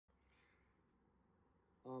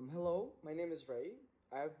Hello, my name is Ray.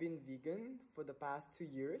 I have been vegan for the past 2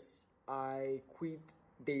 years. I quit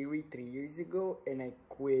dairy 3 years ago and I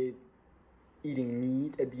quit eating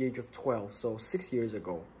meat at the age of 12, so 6 years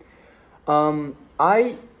ago.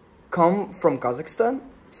 I come from Kazakhstan,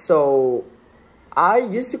 so I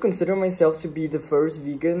used to consider myself to be the first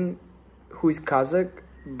vegan who is Kazakh,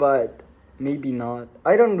 but maybe not.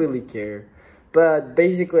 I don't really care. But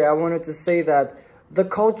basically, I wanted to say that the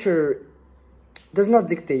culture does not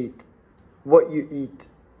dictate what you eat,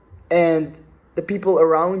 and the people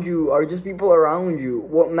around you are just people around you.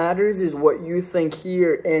 What matters is what you think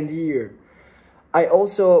here and here. I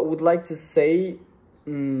also would like to say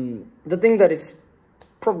the thing that is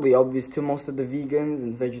probably obvious to most of the vegans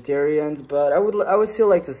and vegetarians, but I would still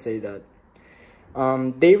like to say that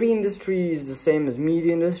dairy industry is the same as meat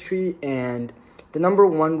industry, and the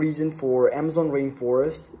 #1 reason for Amazon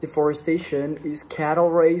rainforest deforestation is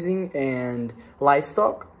cattle raising and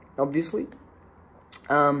livestock, obviously.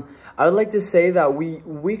 I would like to say that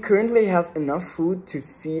we currently have enough food to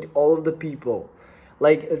feed all of the people.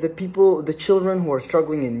 Like the children who are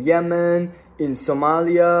struggling in Yemen, in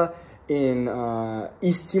Somalia, in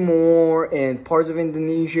East Timor, and parts of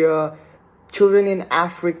Indonesia, children in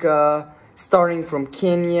Africa, starting from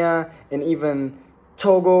Kenya, and even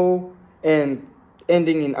Togo, and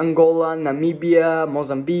ending in Angola, Namibia,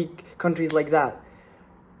 Mozambique, countries like that.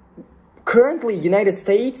 Currently, United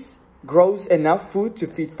States grows enough food to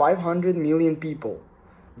feed 500 million people.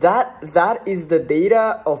 That is the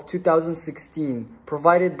data of 2016,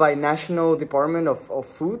 provided by National Department of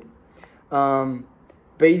Food.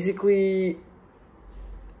 Basically,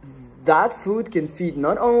 that food can feed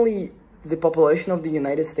not only the population of the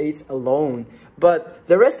United States alone, but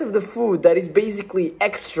the rest of the food that is basically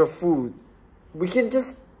extra food. We can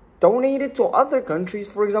just donate it to other countries,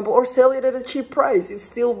 for example, or sell it at a cheap price. It's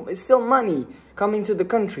still money coming to the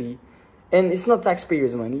country, and it's not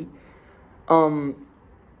taxpayers' money.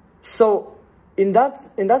 So in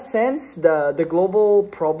that sense, the global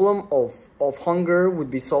problem of hunger would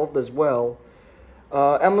be solved as well.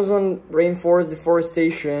 Amazon rainforest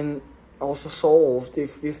deforestation also solved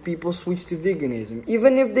if people switch to veganism.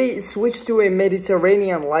 Even if they switch to a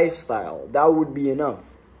Mediterranean lifestyle, that would be enough.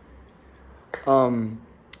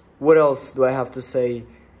 What else do I have to say?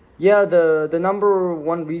 Yeah, the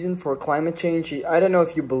 #1 reason for climate change, I don't know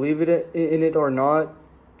if you believe in it or not.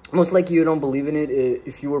 Most likely you don't believe in it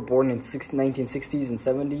if you were born in 1960s and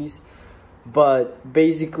 70s. But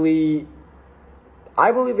basically,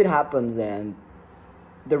 I believe it happens, and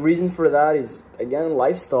the reason for that is, again,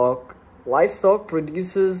 livestock. Livestock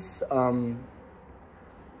produces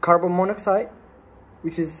carbon monoxide,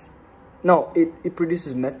 which is... No, it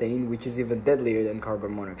produces methane, which is even deadlier than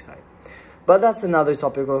carbon monoxide. But that's another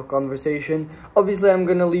topic of conversation. Obviously, I'm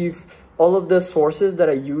gonna leave all of the sources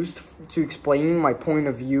that I used to explain my point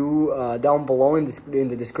of view down below in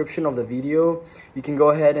the description of the video. You can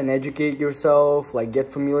go ahead and educate yourself, like get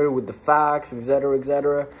familiar with the facts, etc.,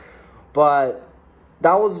 etc. But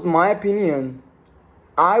that was my opinion.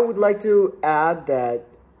 I would like to add that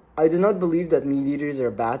I do not believe that meat eaters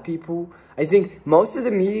are bad people. I think most of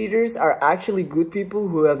the meat eaters are actually good people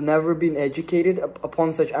who have never been educated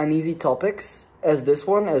upon such uneasy topics as this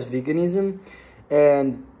one, as veganism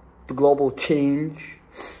and the global change.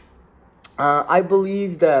 I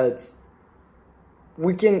believe that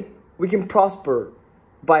we can prosper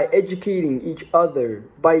by educating each other,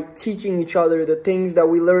 by teaching each other the things that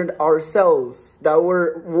we learned ourselves, that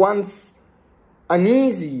were once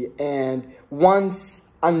uneasy and once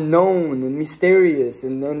unknown and mysterious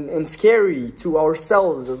and scary to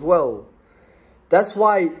ourselves as well. That's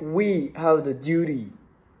why we have the duty,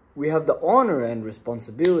 we have the honor and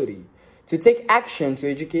responsibility to take action to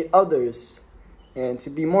educate others and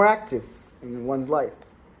to be more active in one's life.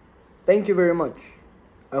 Thank you very much.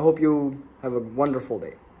 I hope you have a wonderful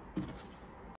day.